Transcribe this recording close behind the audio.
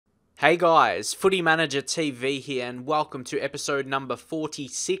Hey guys, Footy Manager TV here and welcome to episode number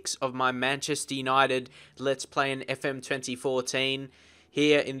 46 of my Manchester United Let's Play in FM 2014.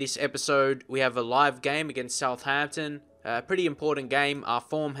 Here in this episode we have a live game against Southampton, a pretty important game. Our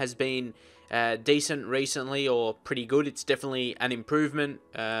form has been decent recently, or pretty good. It's definitely an improvement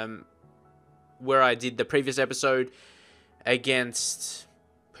where I did the previous episode against,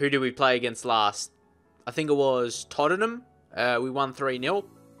 who did we play against last? I think it was Tottenham. We won 3-0.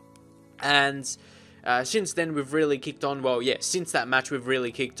 And since then, we've really kicked on. Well, yeah, since that match, we've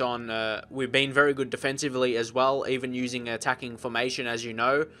really kicked on. We've been very good defensively as well, even using attacking formation, as you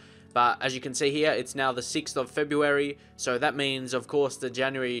know. But as you can see here, it's now the 6th of February. So that means, of course, the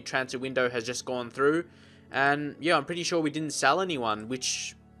January transfer window has just gone through. And yeah, I'm pretty sure we didn't sell anyone,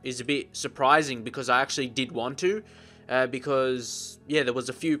 which is a bit surprising because I actually did want to. Because, yeah, there was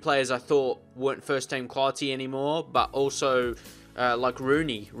a few players I thought weren't first-team quality anymore, but also like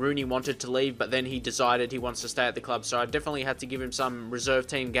Rooney. Rooney wanted to leave, but then he decided he wants to stay at the club. So I definitely had to give him some reserve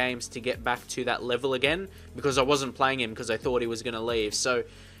team games to get back to that level again, because I wasn't playing him because I thought he was going to leave. So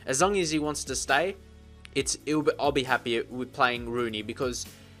as long as he wants to stay, I'll be happy with playing Rooney because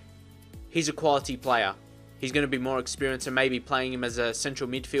he's a quality player. He's going to be more experienced, and maybe playing him as a central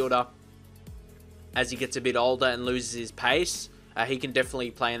midfielder as he gets a bit older and loses his pace, he can definitely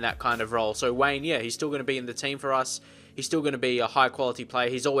play in that kind of role. So Wayne, yeah, he's still going to be in the team for us. He's still going to be a high-quality player.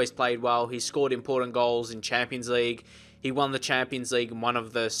 He's always played well. He's scored important goals in Champions League. He won the Champions League in one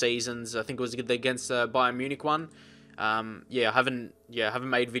of the seasons. I think it was against the Bayern Munich one. Yeah, I haven't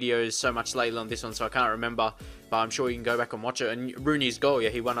made videos so much lately on this one, so I can't remember. But I'm sure you can go back and watch it. And Rooney's goal, yeah,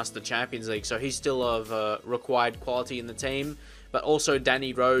 he won us the Champions League. So he's still of required quality in the team. But also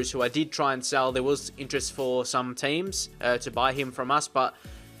Danny Rose, who I did try and sell. There was interest for some teams to buy him from us, but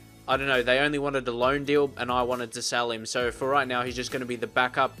I don't know, they only wanted a loan deal and I wanted to sell him. So for right now, he's just going to be the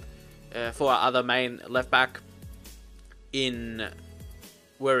backup for our other main left back in,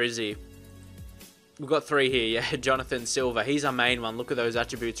 where is he? We've got three here, yeah, Jonathan Silva. He's our main one. Look at those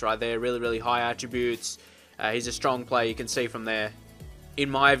attributes right there, really, really high attributes. He's a strong player, you can see from there. In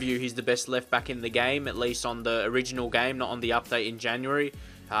my view, he's the best left back in the game, at least on the original game, not on the update in January.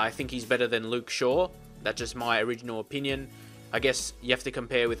 I think he's better than Luke Shaw. That's just my original opinion. I guess you have to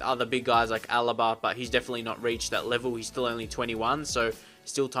compare with other big guys like Alaba, but he's definitely not reached that level. He's still only 21, so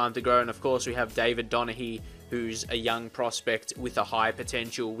still time to grow. And of course, we have David Donaghy, who's a young prospect with a high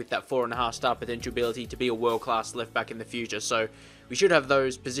potential, with that 4.5-star potential ability to be a world-class left back in the future. So we should have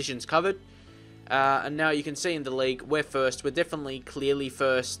those positions covered. And now you can see in the league, we're first. We're definitely clearly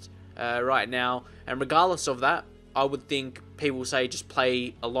first right now. And regardless of that, I would think people say just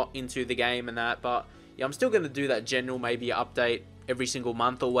play a lot into the game and that. But yeah, I'm still going to do that general maybe update every single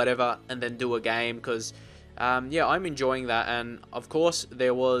month or whatever, and then do a game because, yeah, I'm enjoying that. And of course,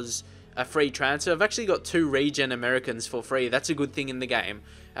 there was a free transfer. I've actually got 2 regen Americans for free. That's a good thing in the game.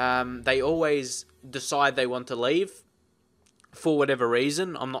 They always decide they want to leave for whatever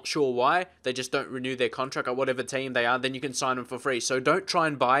reason. I'm not sure why. They just don't renew their contract at whatever team they are. Then you can sign them for free. So don't try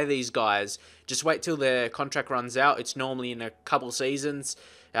and buy these guys. Just wait till their contract runs out. It's normally in a couple seasons.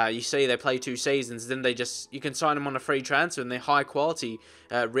 You see they play 2 seasons. Then you can sign them on a free transfer, and they're high quality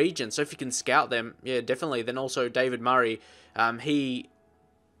region. So if you can scout them, yeah, definitely. Then also David Murray, he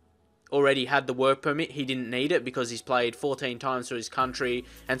already had the work permit. He didn't need it because he's played 14 times for his country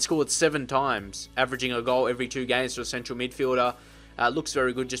and scored 7 times, averaging a goal every 2 games for a central midfielder. Looks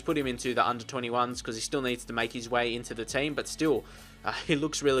very good. Just put him into the under-21s because he still needs to make his way into the team, but still, he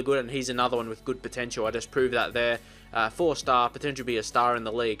looks really good, and he's another one with good potential. I just proved that there. 4-star, potential to be a star in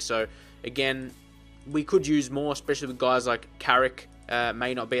the league. So again, we could use more, especially with guys like Carrick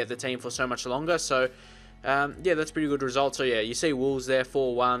may not be at the team for so much longer. So yeah, that's pretty good result. So yeah, you see Wolves there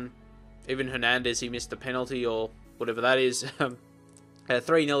 4-1. Even Hernandez, he missed the penalty or whatever that is.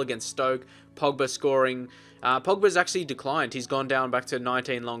 3-0 against Stoke. Pogba scoring. Pogba's actually declined. He's gone down back to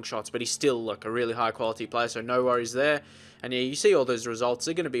 19 long shots, but he's still like a really high quality player, so no worries there. And yeah, you see all those results.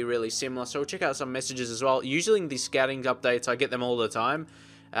 They're going to be really similar. So we'll check out some messages as well. Usually in these scouting updates, I get them all the time.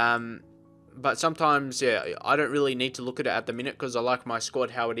 But sometimes, yeah, I don't really need to look at it at the minute because I like my squad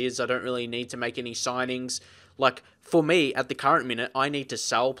how it is. I don't really need to make any signings. Like, for me, at the current minute, I need to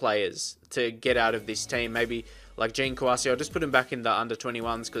sell players to get out of this team. Maybe like Gene Kouassi, I'll just put him back in the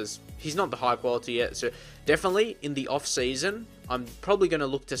under-21s because he's not the high quality yet. So definitely in the off-season, I'm probably going to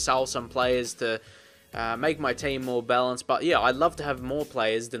look to sell some players to make my team more balanced. But yeah, I'd love to have more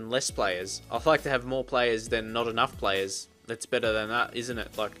players than less players. I'd like to have more players than not enough players. That's better than that, isn't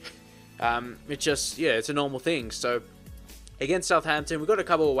it? Like, it's just, yeah, it's a normal thing. So against Southampton, we've got a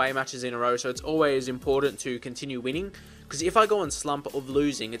couple of away matches in a row, so it's always important to continue winning Because if I go on slump of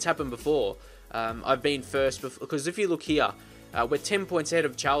losing, it's happened before. I've been first before, because if you look here, we're 10 points ahead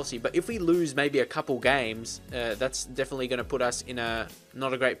of Chelsea, but if we lose maybe a couple games, that's definitely going to put us in a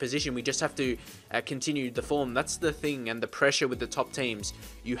not a great position. We just have to continue the form. That's the thing, and the pressure with the top teams.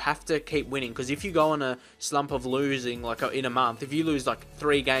 You have to keep winning, because if you go on a slump of losing, like in a month, if you lose like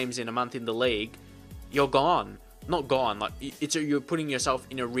 3 games in a month in the league, you're gone. Not gone, like you're putting yourself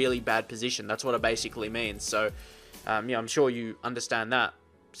in a really bad position. That's what it basically means. So, yeah, I'm sure you understand that.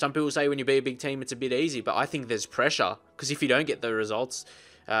 Some people say when you be a big team, it's a bit easy, but I think there's pressure, because if you don't get the results,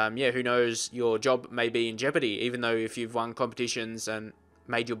 yeah, who knows, your job may be in jeopardy, even though if you've won competitions and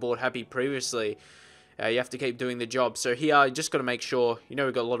made your board happy previously, you have to keep doing the job. So here, you just got to make sure, we've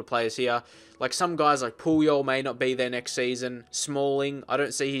got a lot of players here. Like some guys like Puyol may not be there next season. Smalling, I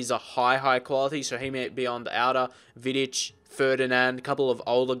don't see he's a high quality, so he may be on the outer. Vidic, Ferdinand, a couple of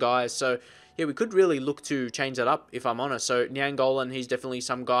older guys. So yeah, we could really look to change that up, if I'm honest. So Nyangolan, he's definitely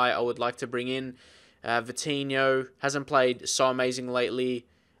some guy I would like to bring in. Vitinho hasn't played so amazing lately.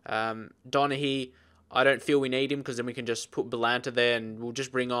 Donaghy, I don't feel we need him, because then we can just put Belanta there and we'll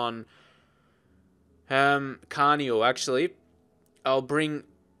just bring on Carniel. Actually, I'll bring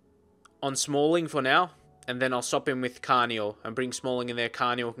on Smalling for now, and then I'll swap him with Carniel and bring Smalling in there.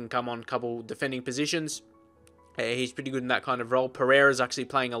 Carniel can come on a couple defending positions. He's pretty good in that kind of role. Pereira's actually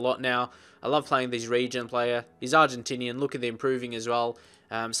playing a lot now. I love playing this region player. He's Argentinian. Look at the improving as well.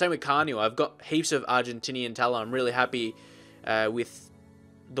 Same with Carniel. I've got heaps of Argentinian talent. I'm really happy with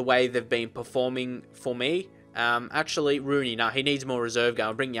the way they've been performing for me. Actually, Rooney, no, he needs more reserve game.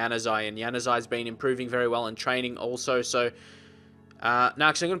 I'll bring Januzaj in. Januzaj's been improving very well in training also. So, no,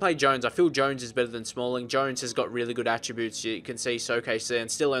 actually, I'm going to play Jones. I feel Jones is better than Smalling. Jones has got really good attributes. You can see showcase there,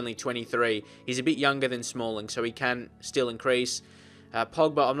 and still only 23. He's a bit younger than Smalling, so he can still increase.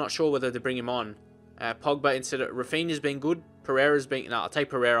 Pogba, I'm not sure whether to bring him on. Pogba instead of Rafinha's been good. Pereira's been... No, I'll take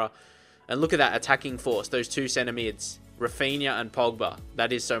Pereira. And look at that attacking force. Those 2 centre mids. Rafinha and Pogba.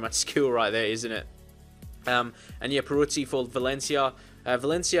 That is so much skill right there, isn't it? And yeah, Peruzzi for Valencia.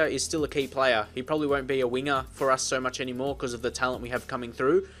 Valencia is still a key player. He probably won't be a winger for us so much anymore because of the talent we have coming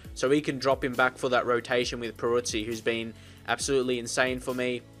through. So we can drop him back for that rotation with Peruzzi, who's been absolutely insane for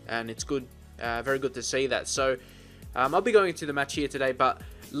me. And it's good, very good to see that. So I'll be going into the match here today, but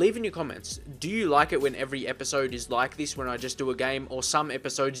leave in your comments. Do you like it when every episode is like this, when I just do a game? Or some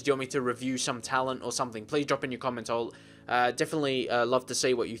episodes, do you want me to review some talent or something? Please drop in your comments. I'll definitely love to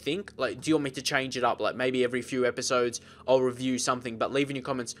see what you think. Like, do you want me to change it up? Like, maybe every few episodes I'll review something. But leave in your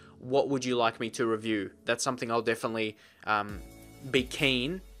comments, what would you like me to review? That's something I'll definitely be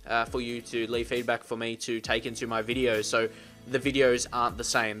keen for you to leave feedback for me to take into my videos. So the videos aren't the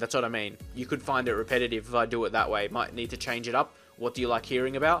same. That's what I mean. You could find it repetitive if I do it that way. Might need to change it up. What do you like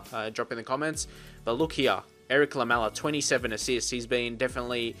hearing about? Drop in the comments. But look here. Eric Lamela, 27 assists. He's been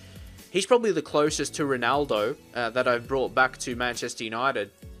definitely... He's probably the closest to Ronaldo that I've brought back to Manchester United,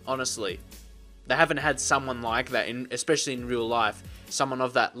 honestly. They haven't had someone like that, especially in real life. Someone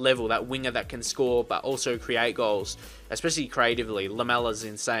of that level, that winger that can score but also create goals, especially creatively. Lamela's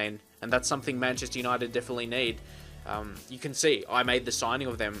insane, and that's something Manchester United definitely need. You can see, I made the signing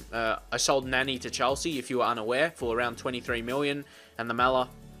of them. I sold Nani to Chelsea, if you were unaware, for around 23 million. And Lamela,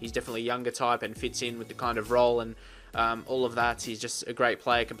 he's definitely a younger type and fits in with the kind of role and all of that. He's just a great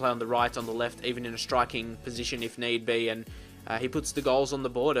player, can play on the right, on the left, even in a striking position if need be. And he puts the goals on the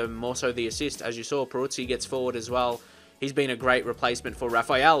board, and more so the assist. As you saw, Peruzzi gets forward as well. He's been a great replacement for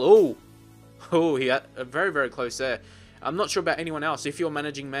Rafael. Oh, he got very, very close there. I'm not sure about anyone else. If you're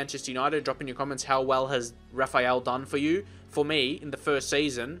managing Manchester United, drop in your comments how well has Rafael done for you. For me, in the first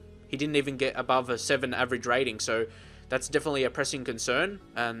season, he didn't even get above a 7 average rating. So that's definitely a pressing concern.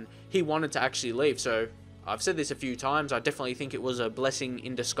 And he wanted to actually leave. So I've said this a few times. I definitely think it was a blessing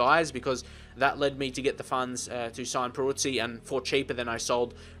in disguise, because that led me to get the funds to sign Peruzzi, and for cheaper than I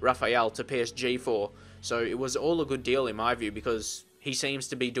sold Rafael to PSG for. So it was all a good deal in my view, because he seems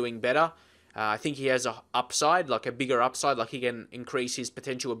to be doing better. I think he has a upside, like a bigger upside, like he can increase his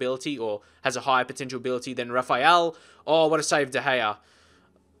potential ability, or has a higher potential ability than Rafael. Oh, what a save, De Gea.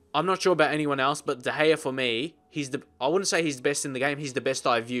 I'm not sure about anyone else, but De Gea for me, I wouldn't say he's the best in the game, he's the best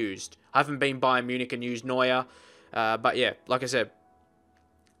I've used. I haven't been Bayern Munich and used Neuer, but yeah, like I said,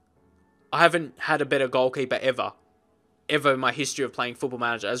 I haven't had a better goalkeeper ever in my history of playing Football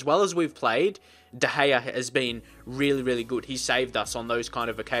Manager. As well as we've played, De Gea has been really, really good. He saved us on those kind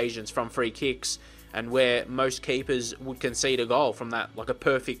of occasions from free kicks, and where most keepers would concede a goal from that, like a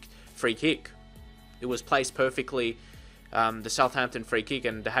perfect free kick. It was placed perfectly, the Southampton free kick,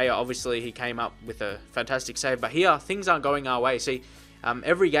 and De Gea, obviously, he came up with a fantastic save. But here, things aren't going our way. See,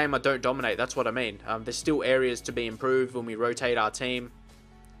 Every game I don't dominate, that's what I mean. There's still areas to be improved when we rotate our team.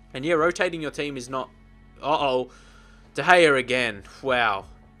 And yeah, rotating your team is not... Uh-oh. De Gea again. Wow.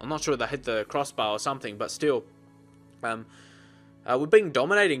 I'm not sure if they hit the crossbar or something, but still. We've been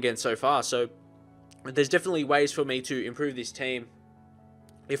dominating again so far, so there's definitely ways for me to improve this team.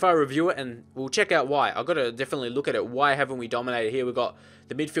 If I review it, and we'll check out why. I've got to definitely look at it. Why haven't we dominated here? We've got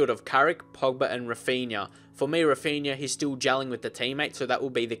the midfield of Carrick, Pogba, and Rafinha. For me, Rafinha, he's still gelling with the teammate, so that will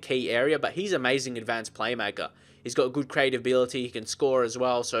be the key area. But he's amazing advanced playmaker. He's got good creative ability. He can score as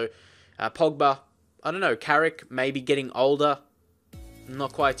well. So Pogba, I don't know. Carrick, maybe getting older. I'm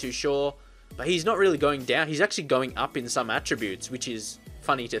not quite too sure. But he's not really going down. He's actually going up in some attributes, which is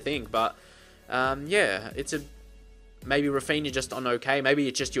funny to think. But yeah, it's a... Maybe Rafinha just on okay. Maybe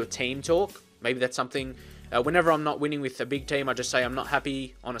it's just your team talk. Maybe that's something... whenever I'm not winning with a big team, I just say I'm not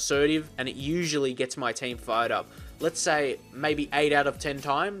happy on assertive, and it usually gets my team fired up. Let's say maybe 8 out of 10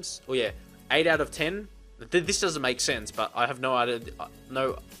 times. Oh yeah, 8 out of 10. This doesn't make sense, but I have no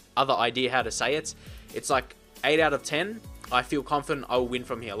other idea how to say it. It's like 8 out of 10, I feel confident I will win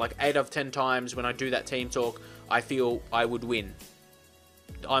from here. Like 8 out of 10 times when I do that team talk, I feel I would win.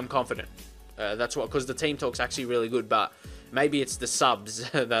 I'm confident. That's what, because the team talk's actually really good, but maybe it's the subs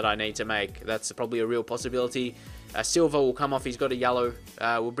that I need to make. That's probably a real possibility. Silva will come off. He's got a yellow.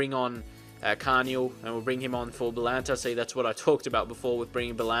 We'll bring on Carniel, and we'll bring him on for Belanta. See, that's what I talked about before with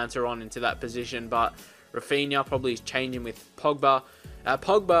bringing Belanta on into that position. But Rafinha probably changing with Pogba.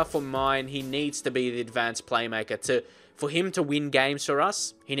 Pogba, for mine, he needs to be the advanced playmaker. For him to win games for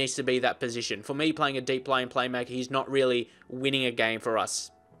us, he needs to be that position. For me, playing a deep line playmaker, he's not really winning a game for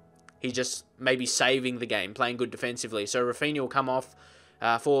us. He's just maybe saving the game, playing good defensively. So Rafinha will come off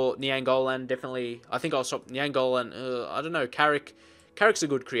for Nyangolan. Definitely, I think I'll swap Nyangolan. I don't know, Carrick's a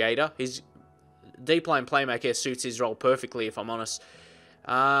good creator. His deep line playmaker suits his role perfectly, if I'm honest.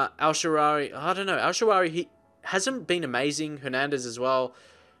 Al-Shaarawy, I don't know. Al-Shaarawy, he hasn't been amazing. Hernandez as well.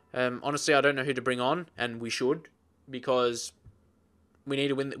 Honestly, I don't know who to bring on, and we should, because we need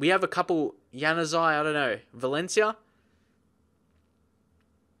to win. We have a couple, Januzaj, I don't know, Valencia.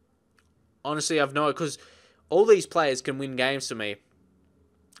 Honestly, I've no... Because all these players can win games for me.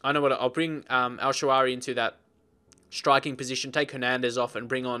 I know what... I'll bring Al-Shaarawy into that striking position, take Hernandez off, and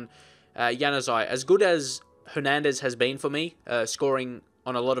bring on Januzaj. As good as Hernandez has been for me, scoring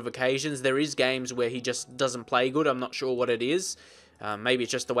on a lot of occasions, there is games where he just doesn't play good. I'm not sure what it is. Maybe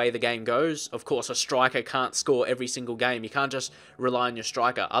it's just the way the game goes. Of course, a striker can't score every single game. You can't just rely on your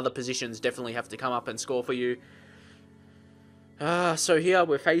striker. Other positions definitely have to come up and score for you. So here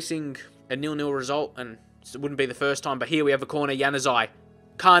we're facing a 0-0 result, and it wouldn't be the first time, but here we have a corner, Januzaj.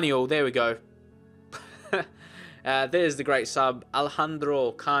 Carniel, there we go. There's the great sub.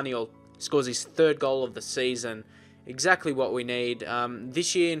 Alejandro Carniel scores his 3rd goal of the season. Exactly what we need.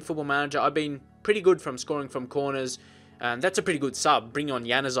 This year in Football Manager, I've been pretty good from scoring from corners, and that's a pretty good sub. Bring on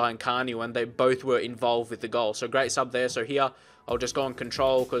Januzaj and Carniel, and they both were involved with the goal. So great sub there. So here, I'll just go on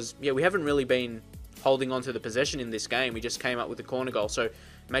control, because yeah, we haven't really been holding on to the possession in this game. We just came up with a corner goal. So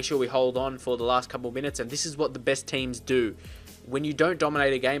make sure we hold on for the last couple of minutes, and this is what the best teams do. When you don't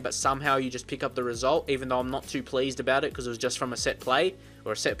dominate a game, but somehow you just pick up the result, even though I'm not too pleased about it because it was just from a set play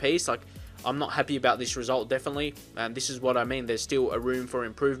or a set piece, like, I'm not happy about this result, definitely. And this is what I mean. There's still a room for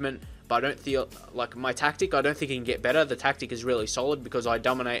improvement, but I don't feel like my tactic, I don't think it can get better. The tactic is really solid because I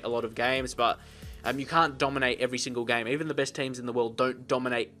dominate a lot of games, but you can't dominate every single game. Even the best teams in the world don't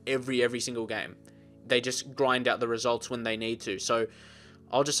dominate every single game. They just grind out the results when they need to. So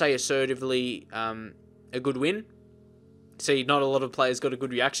I'll just say assertively, a good win. See, not a lot of players got a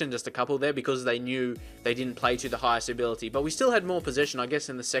good reaction, just a couple there, because they knew they didn't play to the highest ability. But we still had more possession, I guess,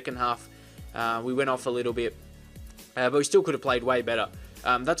 in the second half. We went off a little bit, but we still could have played way better.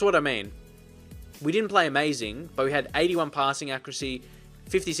 That's what I mean. We didn't play amazing, but we had 81 passing accuracy,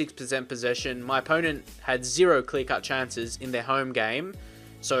 56% possession. My opponent had 0 clear-cut chances in their home game.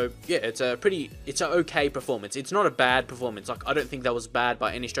 So, yeah, it's an okay performance. It's not a bad performance. Like, I don't think that was bad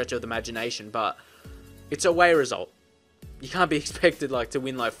by any stretch of the imagination, but it's a away result. You can't be expected, like, to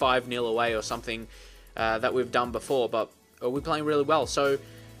win, like, 5-0 away or something that we've done before, but we're playing really well. So,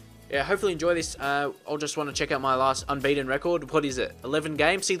 yeah, hopefully enjoy this. I'll just want to check out my last unbeaten record. What is it? 11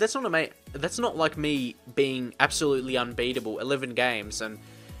 games? See, that's not like me being absolutely unbeatable. 11 games, and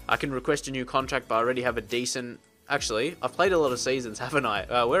I can request a new contract, but I already have a decent... Actually, I've played a lot of seasons, haven't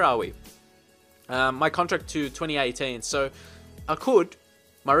I? Where are we? My contract to 2018, so I could.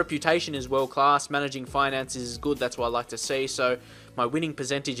 My reputation is world-class. Managing finances is good. That's what I like to see. So my winning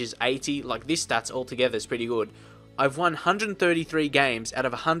percentage is 80. Like, this stats altogether is pretty good. I've won 133 games out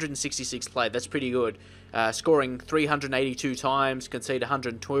of 166 played. That's pretty good. Scoring 382 times, conceded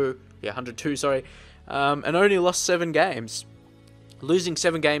 102, sorry, and only lost 7 games. Losing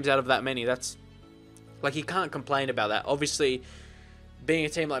 7 games out of that many, that's, like, you can't complain about that. Obviously, being a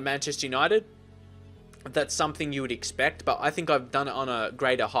team like Manchester United, that's something you would expect, but I think I've done it on a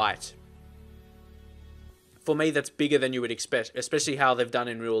greater height. For me, that's bigger than you would expect, especially how they've done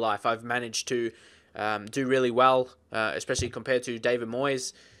in real life. I've managed to do really well, especially compared to David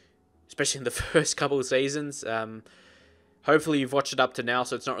Moyes, especially in the first couple of seasons. Hopefully you've watched it up to now,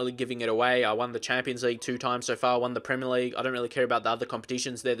 so it's not really giving it away. I won the Champions League 2 times so far, won the Premier League. I don't really care about the other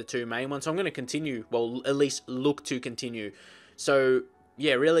competitions. They're the 2 main ones. So I'm going to continue, well, at least look to continue. So,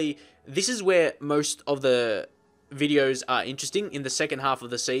 yeah, really, this is where most of the videos are interesting in the second half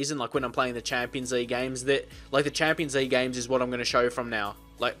of the season, like when I'm playing the Champions League games. Like the Champions League games is what I'm going to show from now.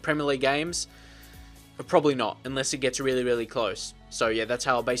 Like Premier League games, probably not, unless it gets really, really close. So yeah, that's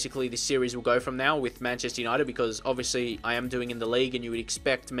how basically this series will go from now with Manchester United, because obviously I am doing in the league and you would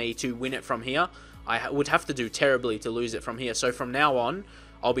expect me to win it from here. I would have to do terribly to lose it from here. So from now on,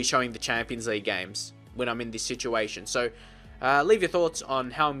 I'll be showing the Champions League games when I'm in this situation. So leave your thoughts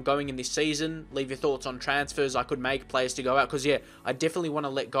on how I'm going in this season. Leave your thoughts on transfers I could make, players to go out. Because, yeah, I definitely want to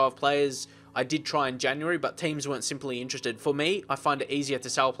let go of players. I did try in January, but teams weren't simply interested. For me, I find it easier to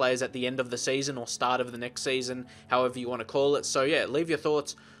sell players at the end of the season or start of the next season, however you want to call it. So, yeah, leave your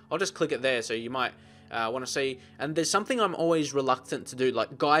thoughts. I'll just click it there, so you might want to see. And there's something I'm always reluctant to do,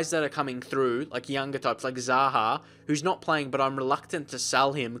 like guys that are coming through, like younger types, like Zaha, who's not playing, but I'm reluctant to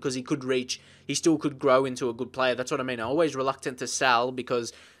sell him because he still could grow into a good player. That's what I mean. I'm always reluctant to sell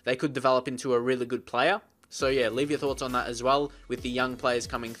because they could develop into a really good player. So yeah, leave your thoughts on that as well with the young players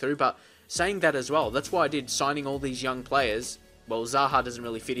coming through. But saying that as well, that's why I did signing all these young players. Well, Zaha doesn't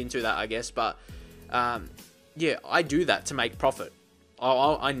really fit into that, I guess, but yeah, I do that to make profit.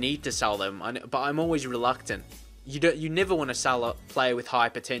 I need to sell them, but I'm always reluctant. You never want to sell a player with high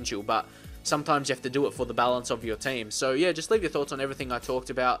potential, but sometimes you have to do it for the balance of your team. So yeah, just leave your thoughts on everything I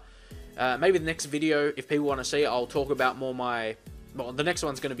talked about. Maybe the next video, if people want to see it, I'll talk about more well, the next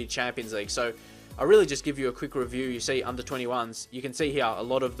one's going to be Champions League. So I really just give you a quick review. You see under 21s, you can see here a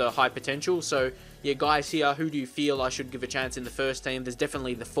lot of the high potential. So yeah, guys here, who do you feel I should give a chance in the first team? There's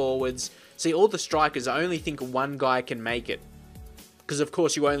definitely the forwards. See, all the strikers, I only think one guy can make it. Because of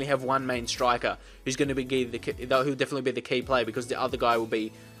course you only have one main striker who's going to be who'll definitely be the key player, because the other guy will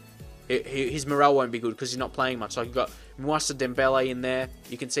be, his morale won't be good because he's not playing much. So you've got Moussa Dembele in there.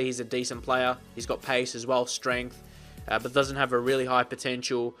 You can see he's a decent player. He's got pace as well, strength, but doesn't have a really high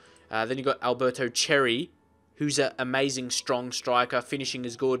potential. Then you've got Alberto Cherry, who's an amazing strong striker. Finishing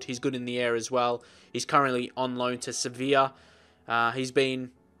is good. He's good in the air as well. He's currently on loan to Sevilla. He's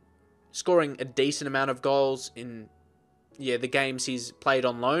been scoring a decent amount of goals in the games he's played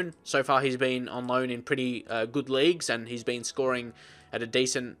on loan. So far he's been on loan in pretty good leagues, and he's been scoring at a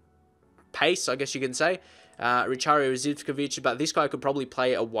decent pace, I guess you can say. Richario Zivkovic, but this guy could probably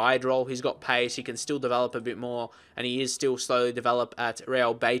play a wide role. He's got pace, he can still develop a bit more, and he is still slowly developed at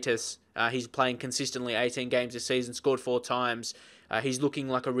Real Betis. He's playing consistently 18 games this season, scored 4 times. He's looking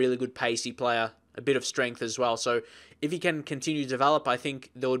like a really good pacey player, a bit of strength as well. So if he can continue to develop, I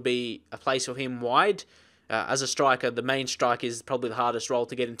think there would be a place for him wide. As a striker, the main striker is probably the hardest role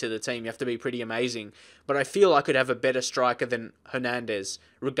to get into the team. You have to be pretty amazing. But I feel I could have a better striker than Hernandez,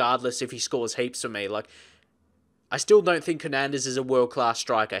 regardless if he scores heaps for me. Like, I still don't think Hernandez is a world-class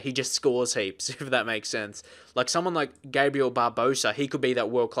striker. He just scores heaps, if that makes sense. Like, someone like Gabriel Barbosa, he could be that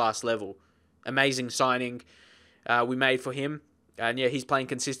world-class level. Amazing signing we made for him. And yeah, he's playing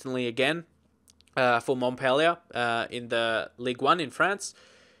consistently again for Montpellier in the Ligue 1 in France.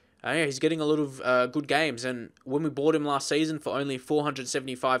 Yeah, he's getting a lot of good games, and when we bought him last season for only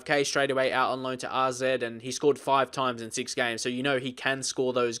 475k, straight away out on loan to RZ, and he scored 5 times in 6 games, so you know he can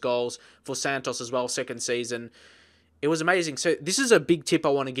score those goals. For Santos as well, second season. It was amazing. So this is a big tip I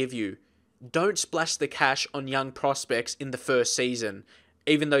want to give you. Don't splash the cash on young prospects in the first season,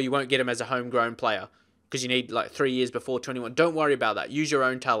 even though you won't get them as a homegrown player, because you need like 3 years before 21. Don't worry about that. Use your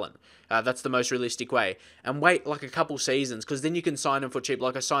own talent. That's the most realistic way. And wait like a couple seasons, because then you can sign him for cheap.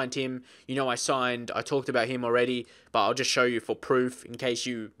 Like I signed him. You know, I talked about him already, but I'll just show you for proof in case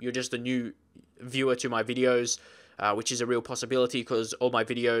you're just a new viewer to my videos, which is a real possibility because all my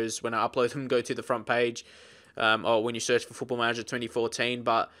videos, when I upload them, go to the front page, or when you search for Football Manager 2014.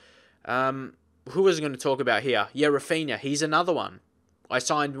 But who was I going to talk about here? Yeah, Rafinha. He's another one. I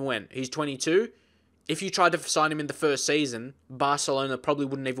signed him when? He's 22. If you tried to sign him in the first season, Barcelona probably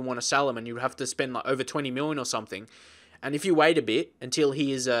wouldn't even want to sell him, and you'd have to spend like over 20 million or something. And if you wait a bit until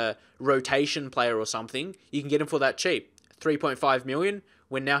he is a rotation player or something, you can get him for that cheap. 3.5 million,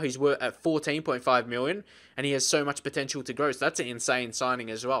 when now he's worth at 14.5 million, and he has so much potential to grow. So that's an insane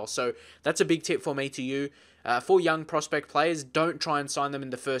signing as well. So that's a big tip for me to you. For young prospect players, don't try and sign them in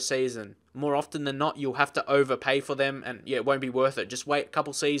the first season. More often than not, you'll have to overpay for them, and yeah, it won't be worth it. Just wait a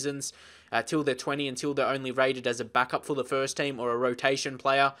couple seasons till they're 20, until they're only rated as a backup for the first team or a rotation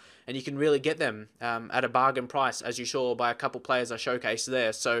player, and you can really get them at a bargain price, as you saw by a couple players I showcased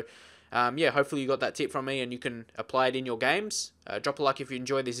there. So yeah, hopefully you got that tip from me and you can apply it in your games. Drop a like if you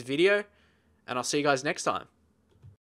enjoyed this video, and I'll see you guys next time.